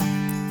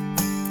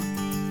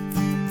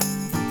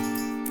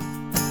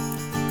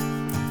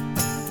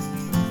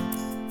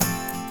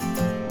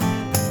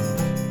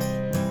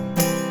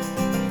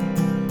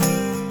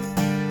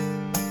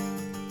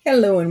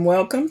Hello and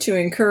welcome to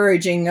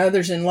Encouraging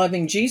Others in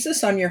Loving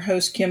Jesus. I'm your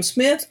host, Kim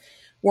Smith.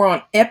 We're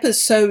on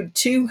episode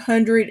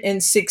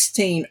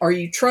 216. Are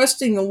you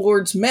trusting the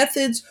Lord's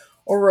methods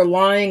or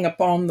relying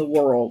upon the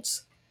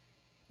world's?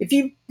 If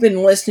you've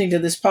been listening to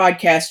this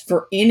podcast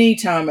for any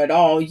time at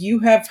all,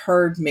 you have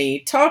heard me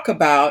talk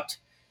about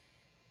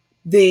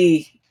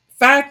the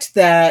fact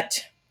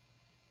that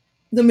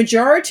the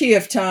majority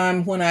of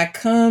time when I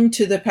come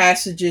to the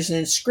passages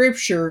in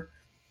Scripture,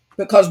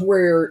 because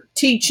we're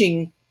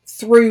teaching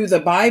through the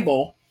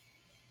Bible,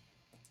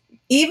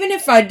 even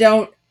if I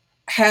don't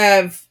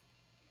have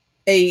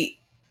a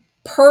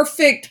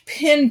perfect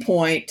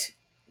pinpoint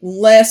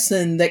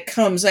lesson that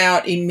comes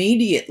out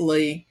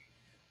immediately,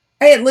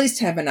 I at least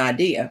have an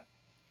idea.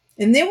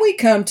 And then we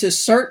come to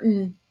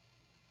certain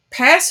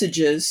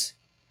passages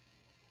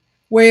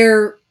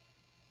where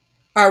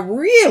I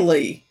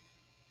really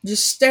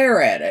just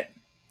stare at it.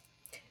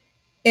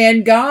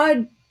 And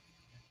God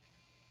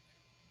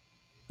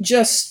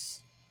just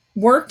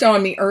worked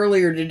on me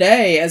earlier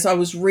today as I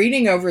was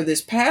reading over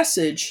this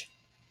passage.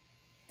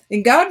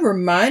 And God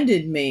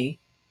reminded me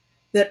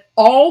that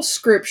all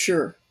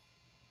Scripture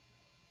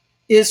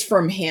is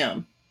from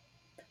Him.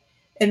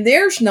 And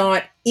there's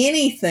not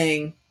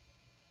anything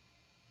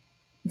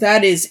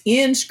that is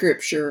in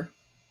Scripture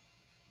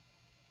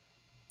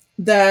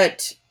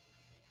that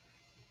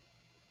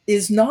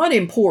is not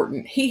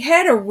important. He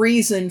had a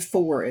reason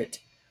for it.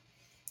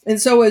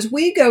 And so as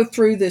we go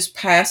through this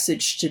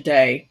passage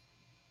today,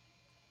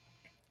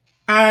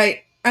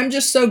 I'm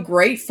just so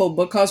grateful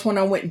because when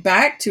I went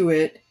back to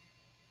it,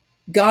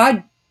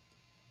 God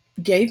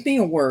gave me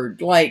a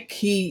word. Like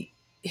he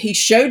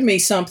showed me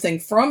something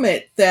from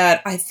it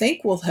that I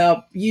think will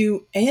help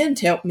you and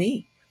help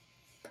me.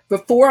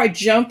 Before I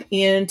jump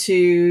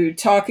into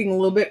talking a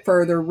little bit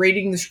further,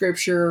 reading the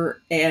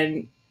Scripture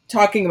and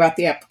talking about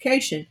the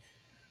application,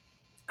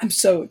 I'm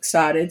so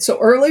excited. So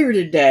earlier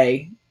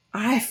today,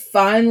 I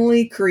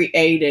finally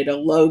created a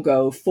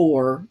logo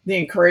for the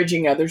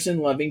Encouraging Others in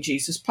Loving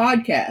Jesus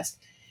podcast.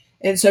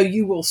 And so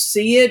you will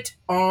see it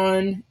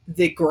on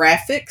the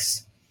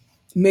graphics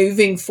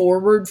moving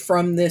forward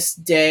from this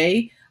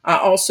day. I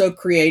also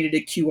created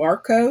a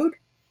QR code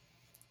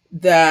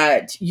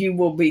that you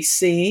will be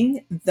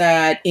seeing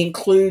that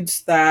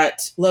includes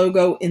that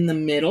logo in the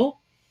middle.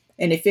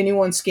 And if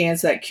anyone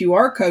scans that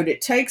QR code,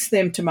 it takes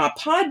them to my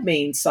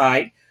Podbean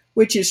site,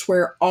 which is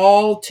where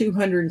all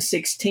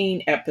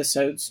 216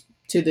 episodes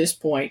to this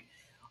point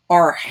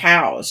are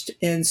housed.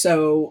 And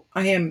so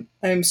I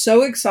am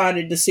so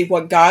excited to see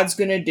what God's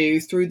going to do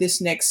through this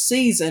next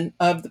season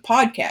of the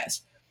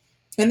podcast.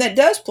 And that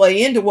does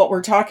play into what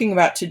we're talking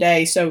about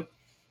today. So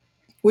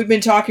we've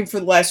been talking for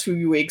the last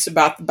few weeks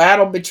about the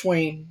battle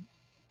between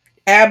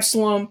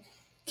Absalom,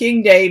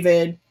 King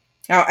David,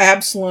 how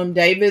Absalom,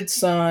 David's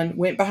son,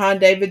 went behind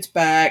David's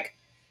back,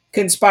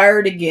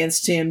 conspired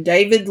against him.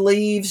 David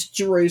leaves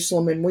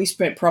Jerusalem, and we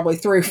spent probably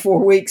 3 or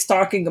 4 weeks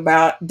talking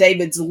about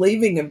David's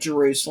leaving of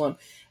Jerusalem.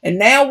 And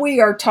now we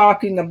are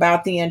talking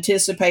about the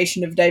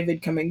anticipation of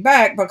David coming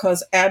back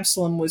because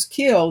Absalom was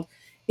killed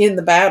in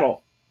the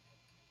battle.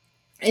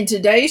 In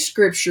today's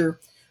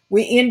scripture,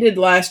 we ended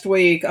last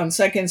week on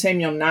 2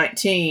 Samuel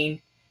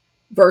 19,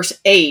 verse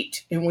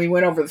 8, and we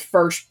went over the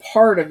first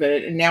part of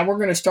it, and now we're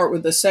going to start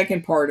with the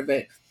second part of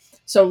it.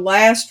 So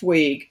last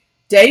week,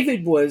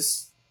 David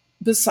was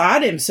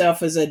beside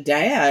himself as a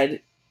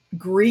dad,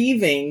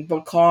 grieving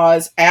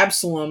because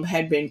Absalom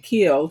had been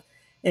killed,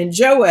 and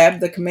Joab,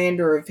 the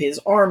commander of his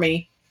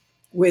army,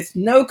 with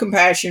no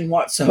compassion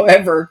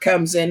whatsoever,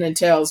 comes in and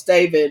tells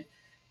David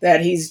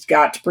that he's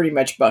got to pretty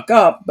much buck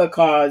up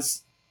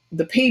because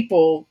the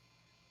people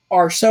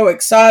are so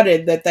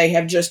excited that they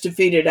have just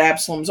defeated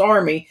Absalom's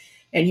army.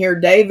 And here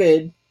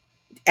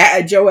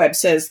Joab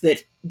says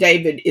that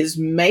David is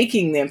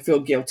making them feel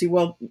guilty.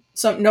 Well,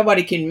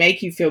 nobody can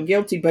make you feel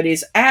guilty, but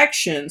his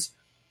actions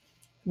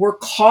were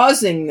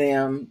causing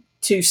them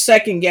to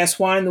second guess,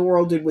 why in the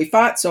world did we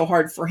fight so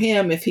hard for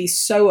him if he's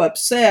so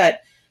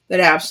upset that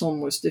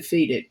Absalom was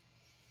defeated?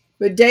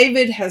 But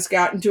David has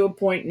gotten to a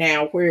point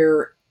now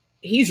where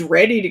he's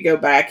ready to go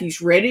back.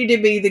 He's ready to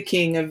be the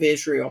king of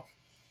Israel.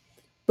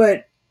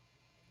 But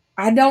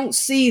I don't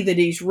see that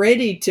he's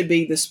ready to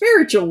be the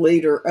spiritual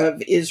leader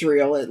of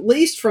Israel, at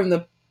least from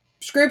the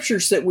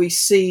scriptures that we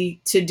see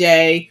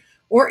today,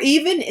 or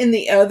even in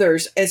the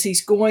others as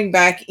he's going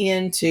back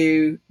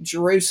into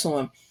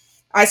Jerusalem.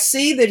 I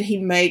see that he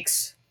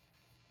makes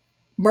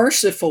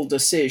merciful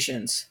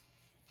decisions,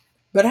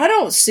 but I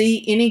don't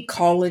see any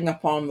calling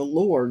upon the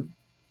Lord.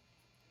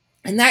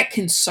 And that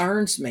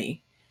concerns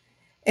me.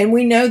 And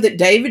we know that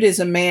David is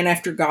a man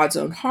after God's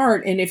own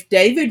heart. And if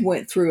David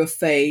went through a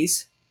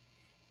phase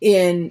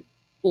in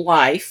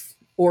life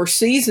or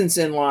seasons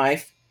in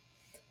life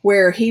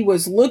where he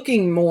was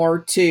looking more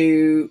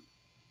to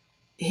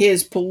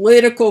his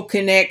political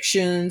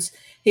connections,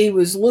 he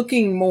was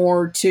looking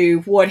more to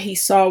what he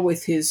saw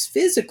with his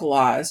physical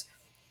eyes,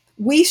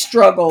 we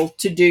struggle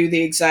to do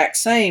the exact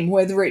same,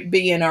 whether it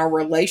be in our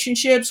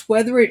relationships,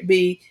 whether it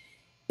be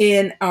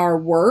in our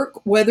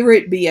work, whether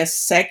it be a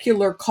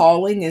secular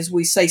calling, as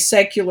we say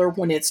secular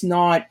when it's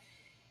not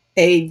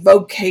a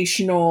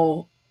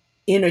vocational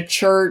in a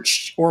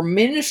church or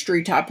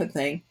ministry type of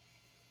thing.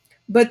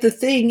 But the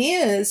thing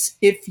is,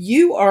 if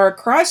you are a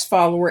Christ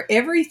follower,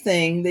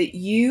 everything that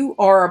you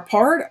are a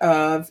part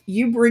of,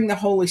 you bring the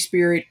Holy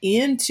Spirit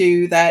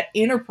into that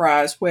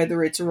enterprise,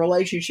 whether it's a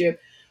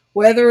relationship,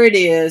 whether it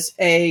is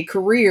a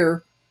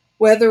career,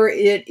 whether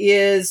it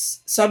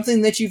is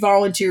something that you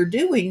volunteer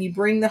doing, you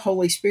bring the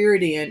Holy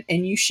Spirit in,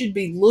 and you should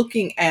be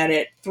looking at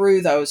it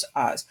through those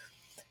eyes.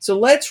 So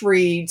let's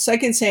read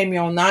 2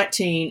 Samuel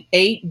 19,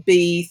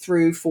 8b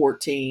through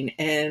 14,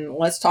 and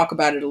let's talk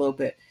about it a little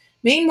bit.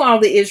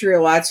 Meanwhile, the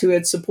Israelites who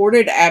had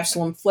supported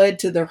Absalom fled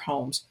to their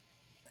homes.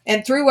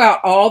 And throughout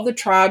all the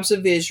tribes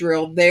of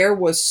Israel, there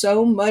was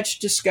so much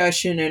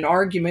discussion and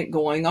argument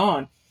going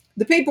on.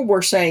 The people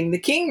were saying, "The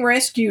king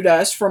rescued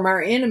us from our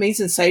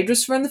enemies and saved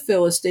us from the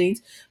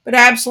Philistines, but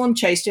Absalom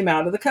chased him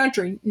out of the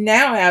country.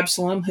 Now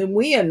Absalom, whom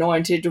we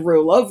anointed to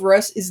rule over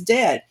us, is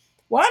dead.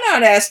 Why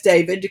not ask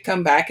David to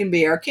come back and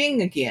be our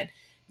king again?"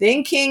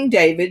 Then King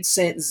David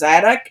sent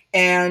Zadok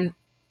and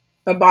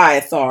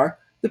Abiathar,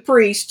 the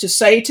priest, to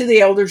say to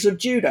the elders of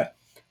Judah,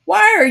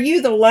 "Why are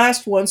you the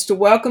last ones to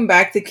welcome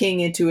back the king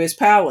into his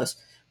palace?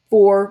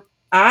 For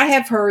I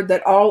have heard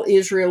that all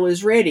Israel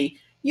is ready.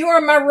 You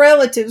are my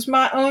relatives,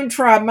 my own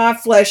tribe, my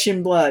flesh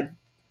and blood.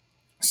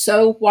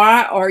 So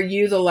why are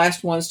you the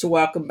last ones to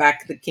welcome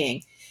back the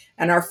king?"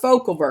 And our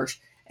focal verse,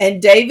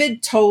 "And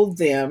David told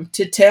them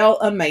to tell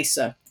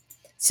Amasa,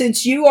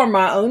 'Since you are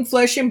my own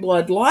flesh and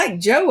blood, like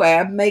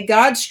Joab, may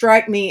God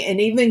strike me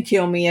and even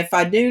kill me if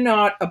I do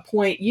not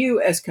appoint you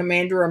as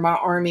commander of my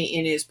army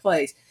in his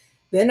place.'"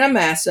 Then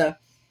Amasa,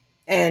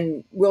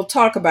 and we'll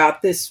talk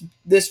about this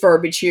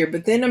verbiage here,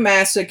 but then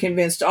Amasa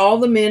convinced all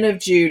the men of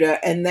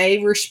Judah, and they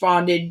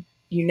responded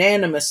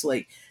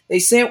unanimously. They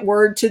sent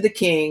word to the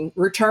king,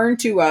 "Return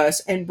to us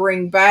and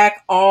bring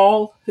back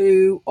all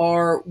who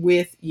are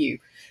with you."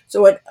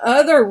 So, in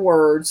other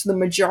words, the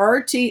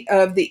majority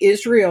of the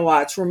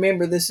Israelites,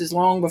 remember, this is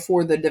long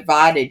before the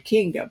divided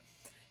kingdom.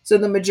 So,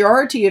 the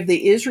majority of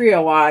the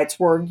Israelites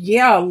were,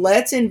 yeah,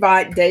 let's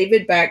invite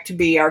David back to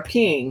be our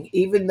king,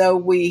 even though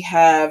we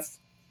have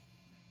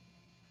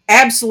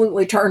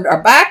absolutely turned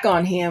our back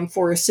on him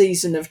for a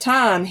season of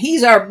time.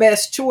 He's our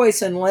best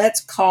choice, and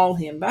let's call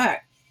him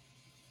back.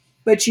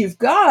 But you've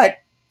got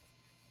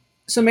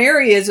some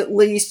areas, at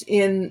least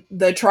in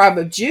the tribe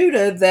of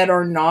Judah, that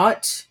are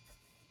not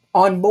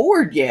on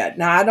board yet.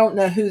 Now, I don't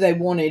know who they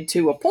wanted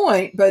to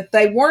appoint, but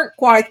they weren't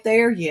quite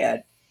there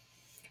yet.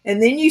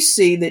 And then you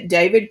see that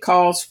David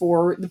calls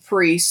for the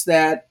priests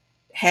that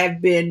have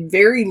been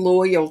very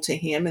loyal to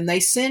him, and they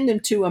send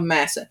him to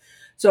Amasa.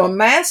 So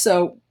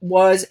Amasa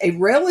was a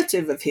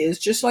relative of his,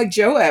 just like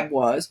Joab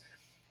was,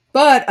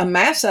 but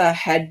Amasa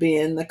had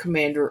been the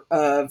commander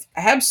of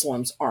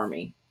Absalom's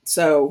army.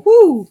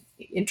 So,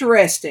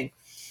 interesting.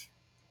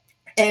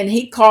 And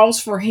he calls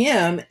for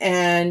him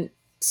and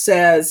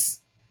says,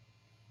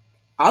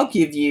 "I'll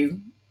give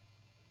you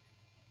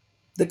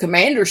the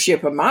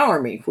commandership of my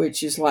army,"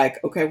 which is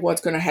like, okay,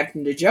 what's going to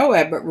happen to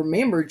Joab? But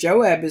remember,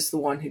 Joab is the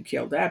one who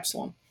killed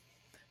Absalom.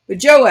 But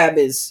Joab,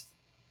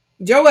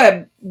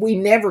 we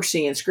never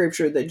see in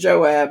scripture that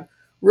Joab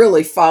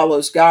really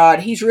follows God.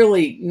 He's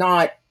really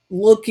not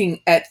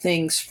looking at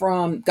things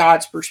from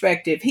God's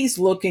perspective. He's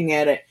looking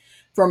at it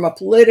from a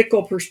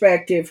political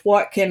perspective.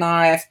 What can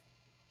I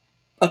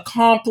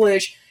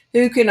accomplish?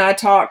 Who can I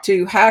talk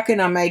to? How can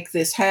I make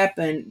this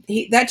happen?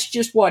 That's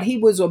just what he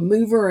was, a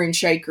mover and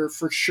shaker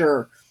for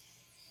sure.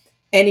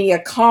 And he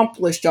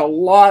accomplished a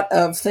lot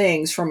of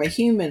things from a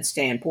human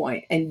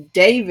standpoint. And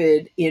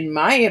David, in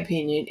my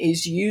opinion,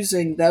 is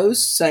using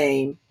those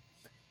same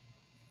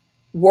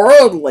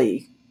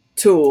worldly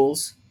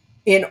tools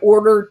in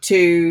order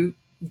to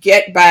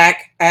get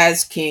back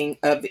as king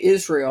of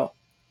Israel,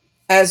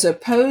 as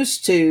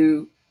opposed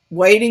to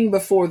waiting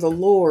before the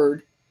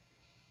Lord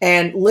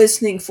and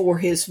listening for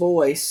his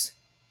voice.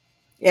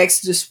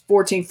 Exodus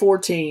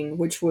 14:14,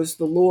 which was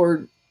the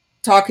Lord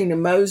talking to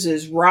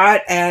Moses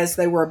right as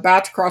they were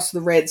about to cross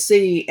the Red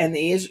Sea, and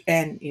the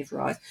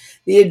Israelites,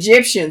 the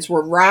Egyptians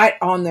were right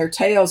on their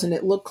tails, and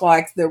it looked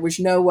like there was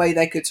no way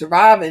they could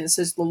survive. And it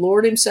says, "The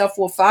Lord himself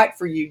will fight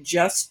for you.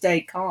 Just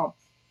stay calm."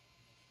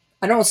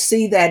 I don't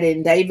see that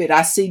in David.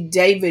 I see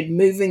David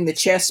moving the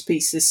chess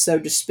pieces, so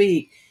to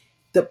speak,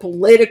 the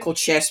political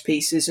chess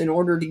pieces, in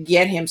order to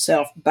get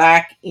himself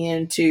back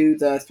into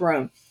the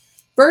throne.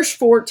 Verse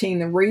 14,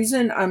 the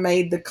reason I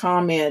made the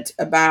comment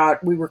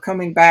about we were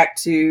coming back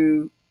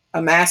to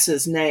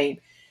Amasa's name.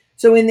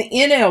 So in the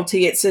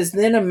NLT, it says,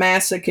 "Then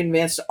Amasa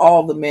convinced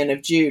all the men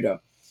of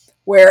Judah."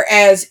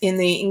 Whereas in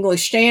the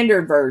English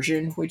Standard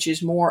Version, which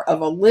is more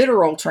of a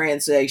literal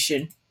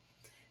translation,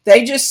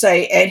 they just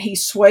say, "And he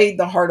swayed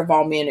the heart of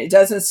all men." It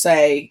doesn't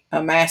say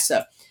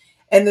Amasa.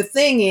 And the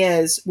thing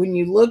is, when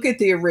you look at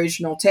the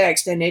original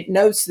text, and it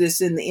notes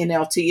this in the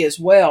NLT as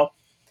well,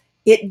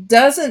 it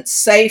doesn't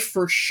say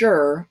for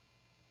sure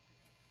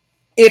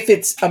if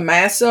it's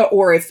Amasa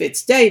or if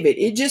it's David.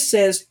 It just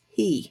says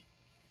he.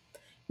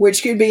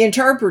 which could be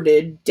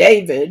interpreted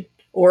David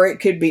or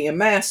it could be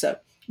Amasa.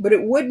 But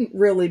it wouldn't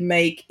really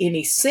make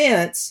any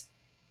sense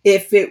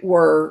if it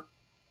were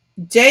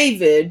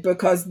David,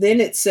 because then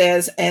it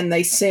says, and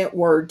they sent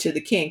word to the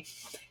king.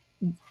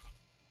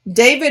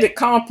 David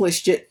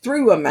accomplished it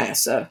through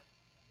Amasa,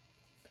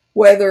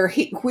 whoever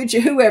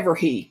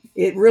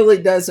it really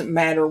doesn't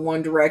matter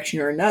one direction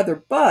or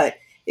another, but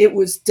it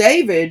was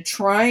David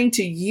trying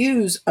to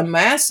use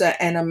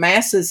Amasa and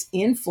Amasa's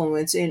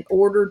influence in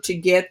order to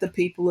get the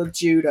people of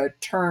Judah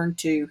turned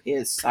to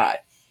his side.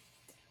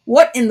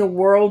 What in the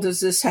world does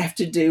this have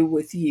to do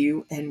with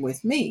you and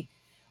with me?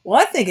 Well,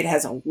 I think it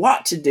has a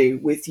lot to do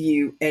with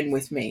you and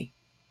with me.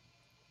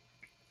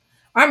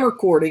 I'm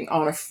recording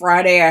on a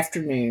Friday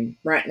afternoon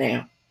right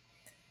now,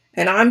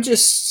 and I'm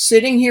just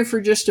sitting here for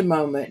just a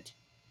moment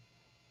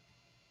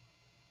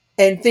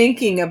and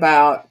thinking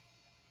about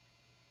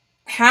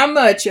how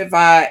much have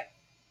I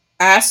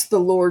asked the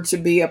Lord to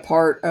be a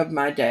part of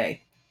my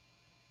day?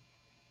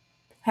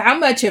 How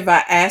much have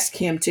I asked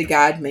Him to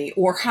guide me?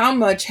 Or how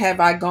much have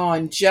I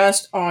gone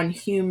just on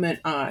human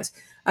eyes?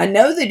 I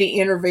know that He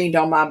intervened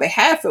on my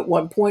behalf at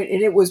one point,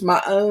 and it was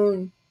my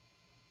own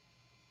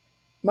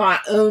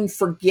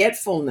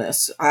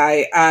forgetfulness.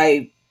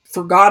 I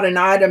forgot an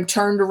item,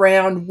 turned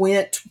around,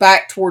 went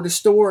back toward a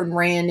store, and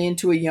ran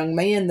into a young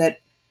man that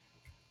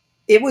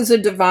it was a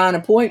divine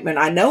appointment.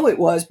 I know it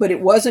was, but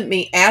it wasn't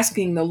me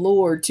asking the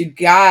Lord to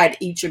guide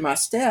each of my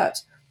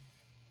steps.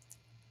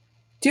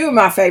 Two of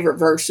my favorite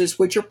verses,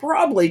 which are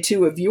probably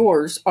two of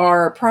yours,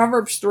 are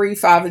Proverbs 3,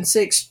 5, and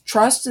 6.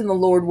 Trust in the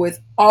Lord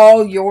with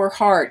all your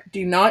heart.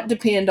 Do not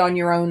depend on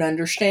your own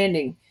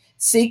understanding.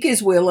 Seek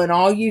His will in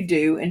all you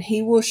do, and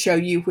He will show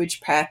you which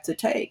path to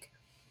take.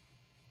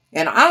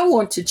 And I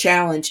want to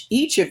challenge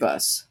each of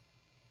us.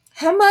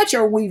 How much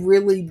are we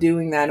really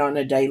doing that on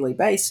a daily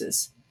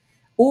basis?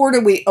 Or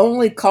do we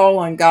only call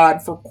on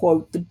God for,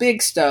 quote, the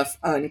big stuff,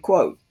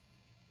 unquote?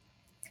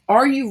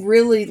 Are you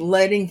really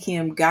letting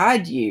Him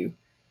guide you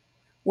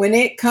when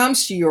it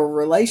comes to your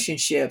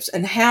relationships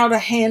and how to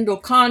handle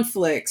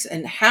conflicts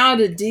and how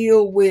to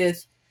deal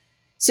with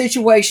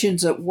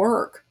situations at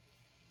work?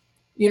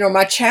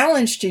 My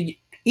challenge to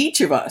each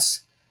of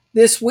us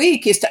this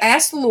week is to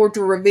ask the Lord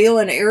to reveal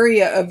an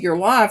area of your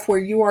life where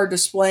you are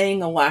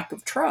displaying a lack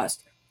of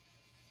trust.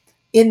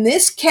 In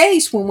this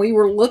case, when we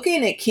were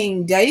looking at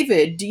King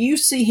David, do you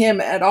see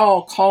him at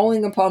all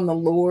calling upon the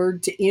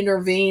Lord to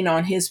intervene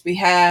on his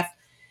behalf?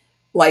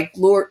 Like,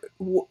 Lord,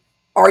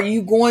 are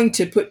you going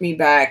to put me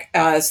back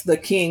as the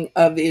king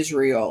of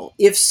Israel?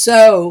 If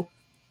so,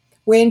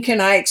 when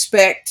can I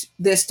expect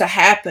this to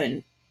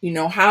happen?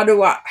 How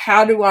do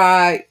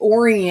I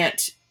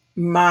orient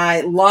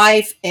my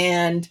life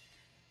and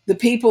the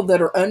people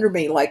that are under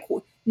me? Like,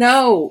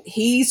 no,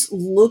 he's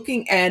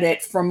looking at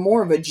it from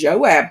more of a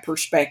Joab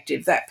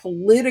perspective, that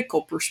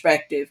political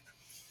perspective,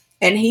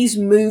 and he's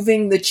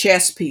moving the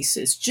chess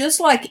pieces just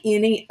like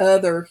any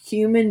other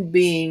human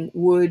being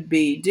would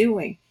be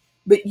doing.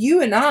 But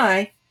you and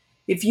I,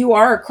 if you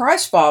are a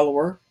Christ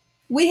follower,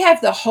 we have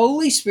the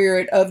Holy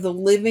Spirit of the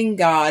living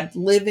God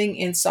living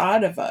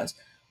inside of us.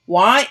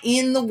 Why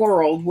in the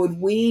world would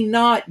we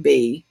not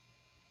be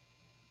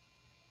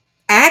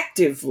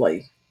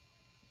actively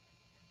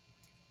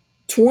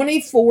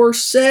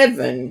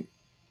 24/7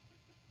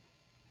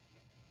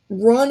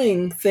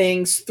 running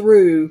things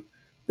through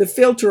the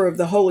filter of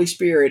the Holy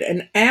Spirit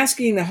and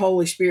asking the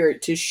Holy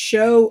Spirit to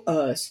show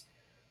us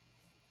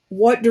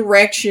what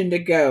direction to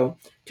go,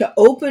 to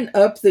open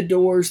up the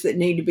doors that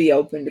need to be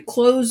opened, to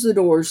close the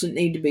doors that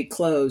need to be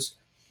closed?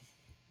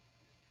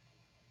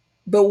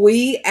 But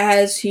we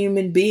as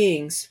human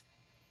beings,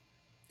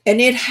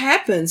 and it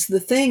happens, the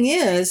thing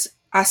is,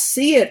 I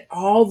see it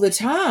all the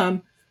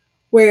time,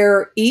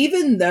 where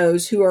even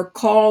those who are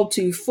called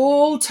to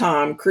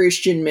full-time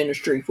Christian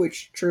ministry,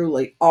 which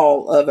truly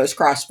all of us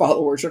Christ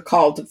followers are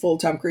called to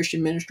full-time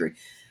Christian ministry,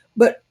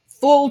 but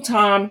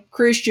full-time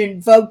Christian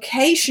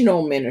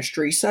vocational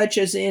ministry, such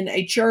as in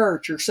a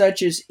church or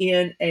such as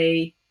in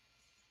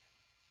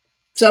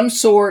some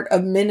sort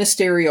of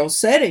ministerial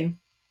setting,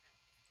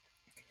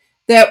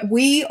 that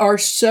we are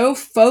so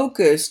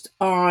focused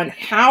on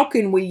how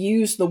can we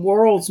use the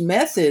world's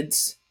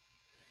methods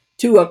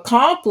to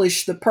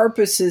accomplish the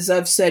purposes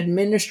of said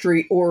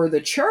ministry or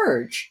the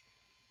church.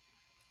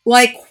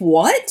 Like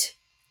what?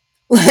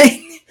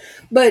 Like,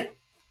 but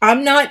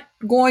I'm not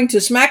going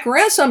to smack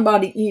around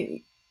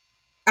somebody.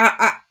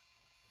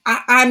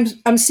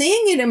 I'm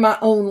seeing it in my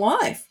own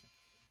life.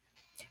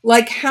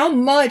 Like, how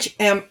much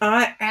am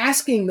I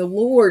asking the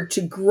Lord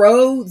to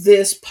grow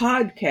this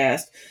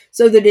podcast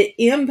so that it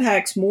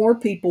impacts more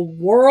people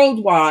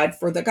worldwide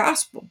for the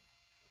gospel?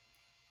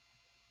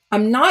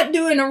 I'm not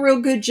doing a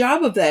real good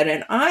job of that.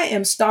 And I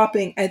am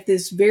stopping at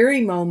this very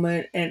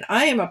moment and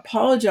I am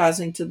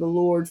apologizing to the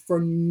Lord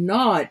for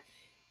not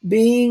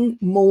being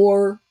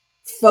more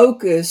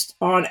focused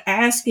on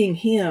asking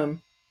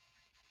Him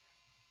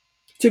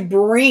to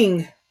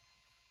bring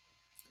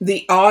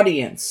the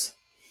audience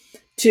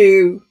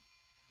to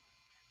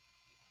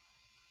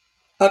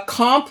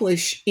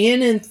accomplish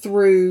in and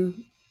through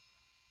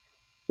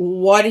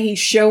what he's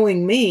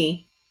showing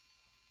me,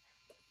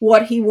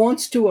 what he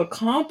wants to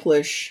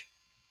accomplish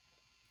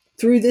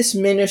through this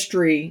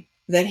ministry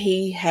that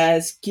he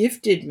has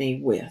gifted me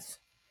with,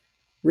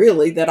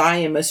 really, that I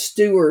am a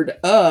steward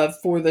of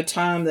for the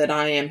time that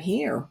I am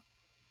here.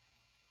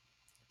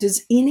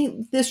 Does any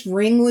of this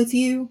ring with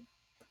you?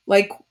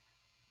 Like,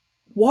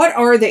 what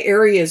are the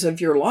areas of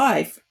your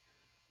life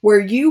where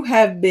you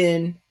have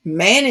been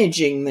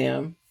managing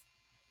them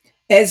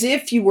as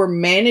if you were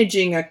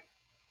managing a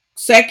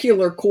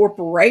secular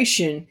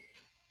corporation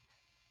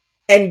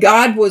and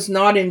God was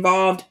not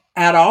involved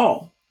at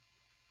all?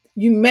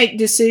 You make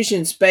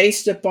decisions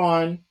based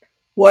upon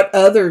what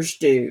others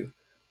do,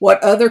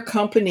 what other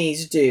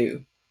companies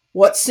do,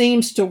 what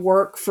seems to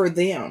work for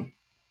them.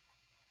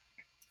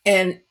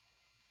 And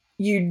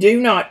you do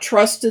not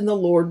trust in the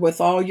Lord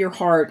with all your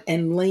heart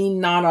and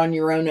lean not on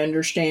your own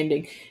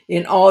understanding.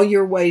 In all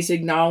your ways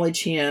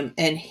acknowledge him,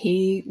 and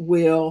he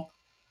will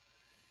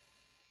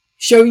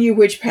show you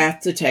which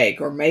path to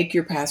take, or make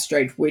your path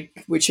straight,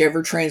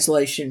 whichever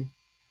translation.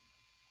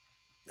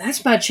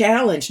 That's my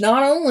challenge,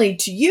 not only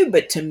to you,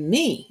 but to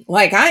me.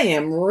 Like, I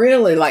am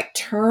really like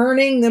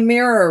turning the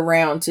mirror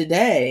around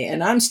today,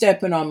 and I'm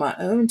stepping on my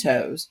own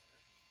toes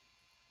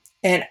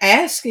and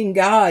asking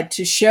God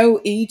to show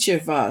each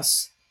of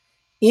us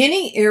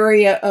any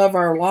area of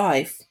our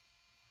life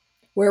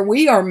where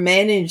we are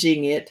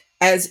managing it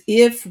as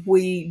if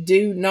we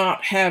do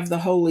not have the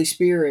Holy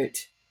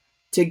Spirit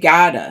to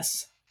guide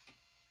us.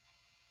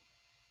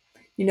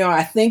 You know,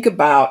 I think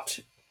about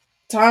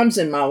times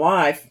in my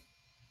life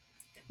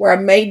where I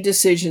made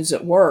decisions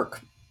at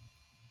work.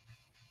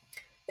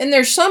 And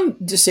there's some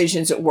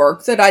decisions at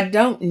work that I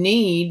don't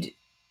need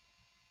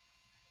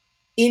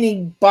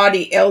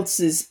anybody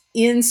else's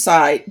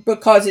insight,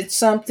 because it's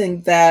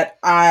something that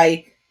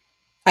I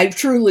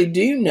truly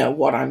do know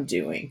what I'm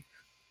doing.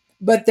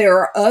 But there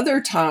are other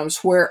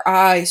times where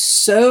I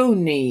so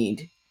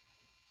need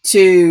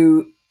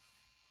to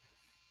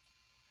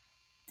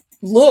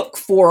look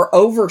for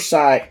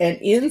oversight and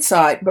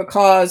insight,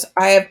 because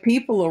I have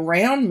people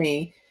around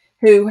me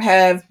who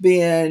have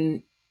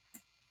been,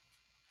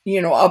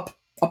 a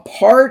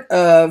part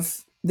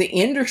of the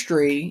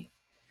industry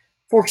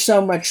for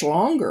so much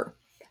longer.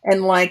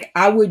 And like,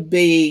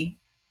 it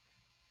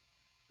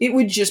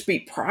would just be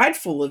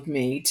prideful of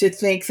me to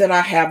think that I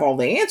have all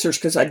the answers,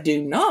 because I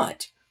do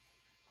not.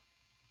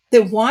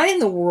 Then why in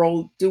the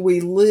world do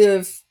we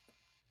live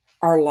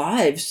our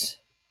lives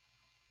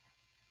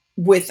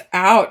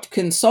without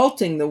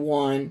consulting the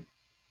one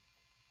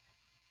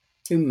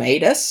who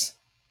made us,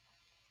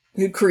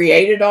 who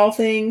created all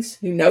things,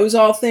 who knows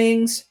all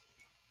things?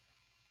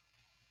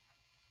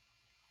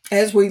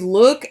 As we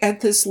look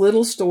at this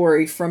little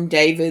story from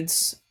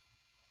David's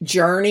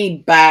journey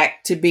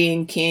back to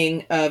being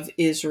king of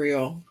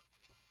Israel,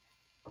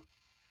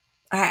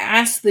 I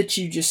ask that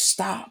you just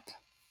stop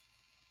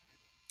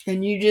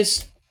and you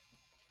just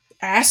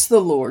ask the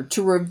Lord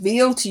to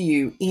reveal to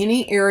you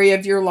any area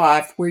of your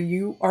life where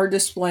you are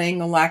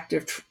displaying a lack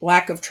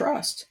of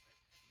trust.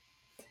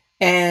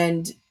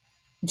 And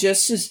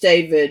just as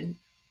David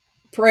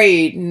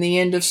prayed in the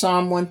end of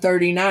Psalm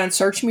 139,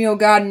 search me, O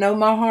God, and know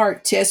my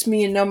heart. Test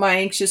me and know my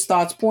anxious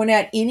thoughts. Point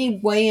out any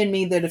way in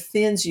me that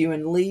offends you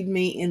and lead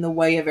me in the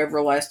way of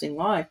everlasting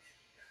life.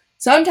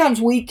 Sometimes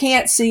we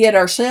can't see it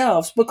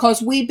ourselves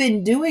because we've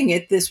been doing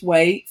it this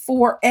way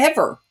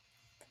forever,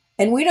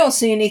 and we don't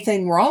see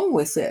anything wrong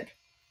with it.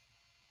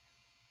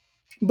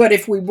 But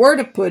if we were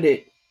to put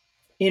it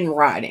in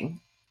writing,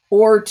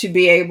 or to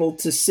be able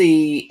to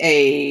see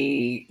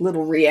a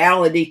little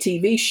reality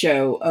TV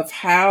show of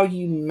how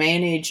you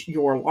manage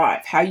your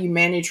life, how you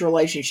manage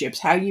relationships,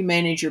 how you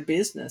manage your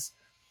business,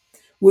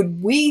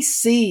 would we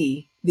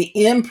see the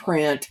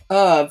imprint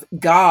of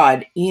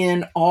God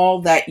in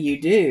all that you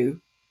do?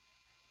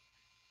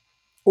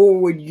 Or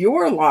would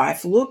your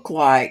life look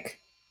like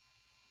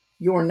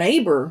your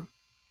neighbor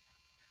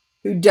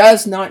who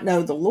does not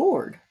know the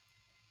Lord?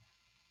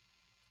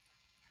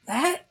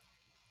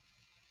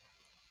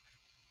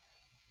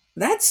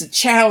 That's a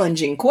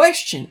challenging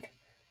question.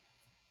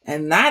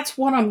 And that's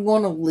what I'm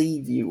going to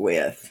leave you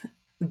with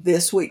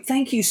this week.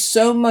 Thank you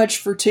so much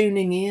for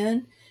tuning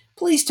in.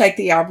 Please take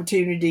the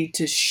opportunity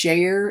to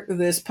share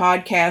this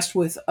podcast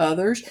with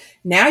others.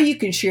 Now you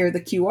can share the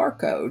QR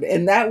code,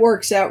 and that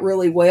works out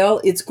really well.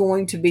 It's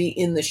going to be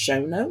in the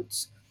show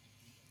notes.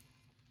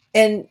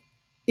 And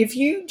if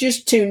you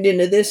just tuned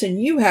into this and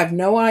you have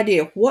no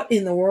idea what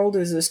in the world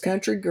is this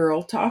country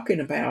girl talking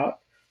about,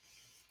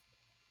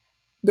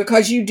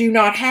 because you do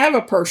not have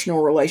a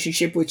personal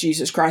relationship with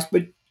Jesus Christ,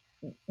 but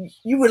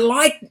you would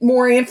like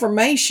more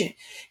information,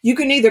 you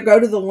can either go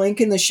to the link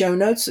in the show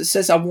notes that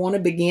says, I want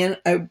to begin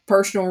a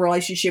personal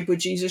relationship with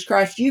Jesus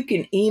Christ. You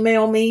can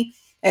email me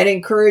at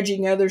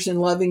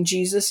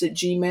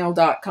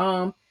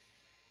encouragingothersandlovingjesus@gmail.com.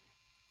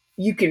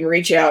 You can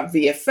reach out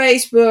via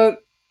Facebook,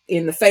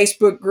 in the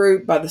Facebook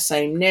group by the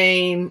same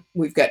name.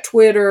 We've got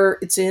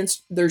Twitter.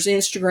 There's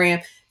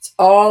Instagram. It's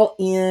all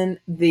in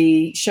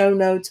the show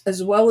notes,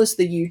 as well as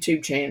the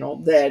YouTube channel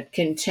that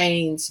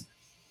contains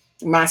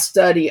my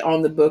study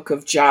on the book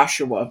of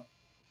Joshua,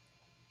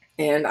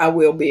 and I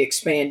will be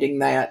expanding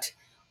that.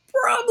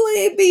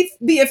 Probably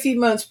be a few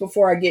months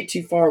before I get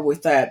too far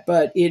with that,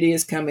 but it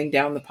is coming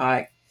down the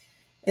pike.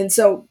 And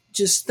so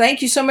just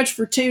thank you so much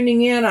for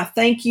tuning in. I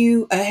thank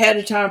you ahead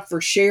of time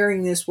for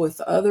sharing this with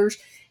others.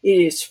 It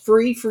is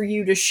free for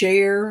you to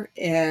share,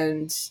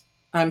 and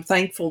I'm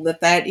thankful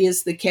that that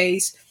is the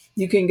case.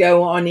 You can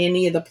go on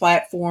any of the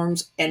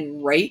platforms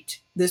and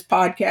rate this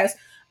podcast.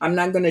 I'm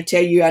not going to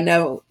tell you, I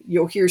know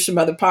you'll hear some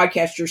other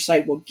podcasters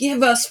say, well,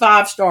 give us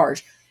 5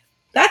 stars.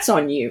 That's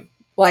on you.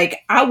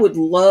 Like, I would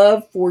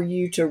love for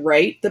you to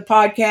rate the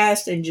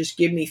podcast and just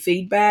give me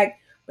feedback,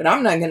 but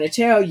I'm not going to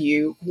tell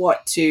you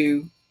what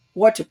to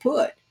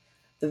put.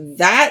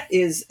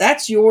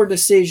 That's your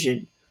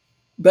decision.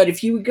 But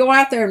if you would go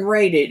out there and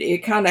rate it,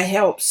 it kind of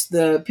helps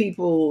the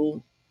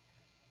people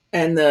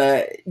and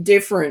the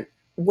different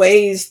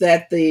ways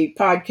that the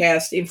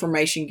podcast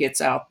information gets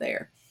out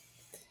there.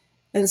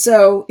 And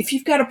so if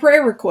you've got a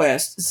prayer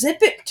request, zip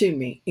it to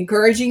me,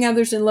 encouraging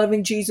others and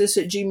loving Jesus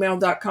at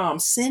gmail.com.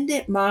 Send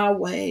it my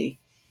way.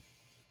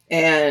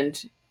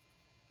 And,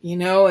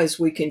 as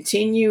we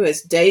continue,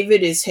 as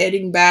David is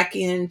heading back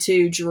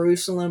into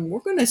Jerusalem, we're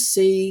going to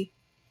see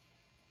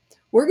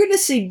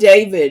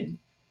David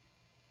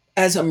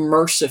as a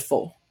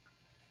merciful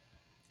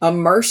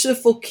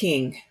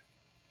king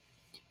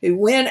who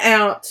went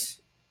out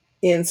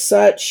in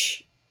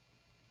such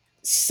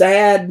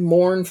sad,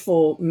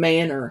 mournful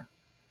manner.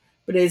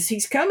 But as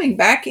he's coming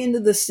back into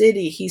the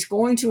city, he's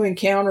going to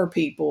encounter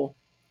people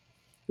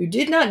who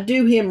did not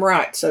do him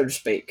right, so to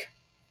speak.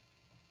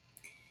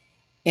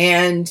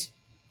 And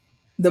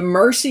the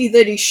mercy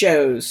that he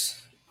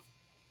shows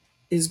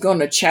is going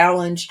to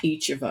challenge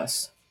each of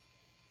us.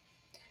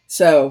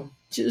 So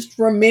just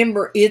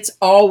remember, it's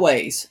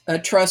always a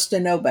trust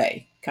and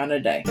obey kind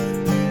of day.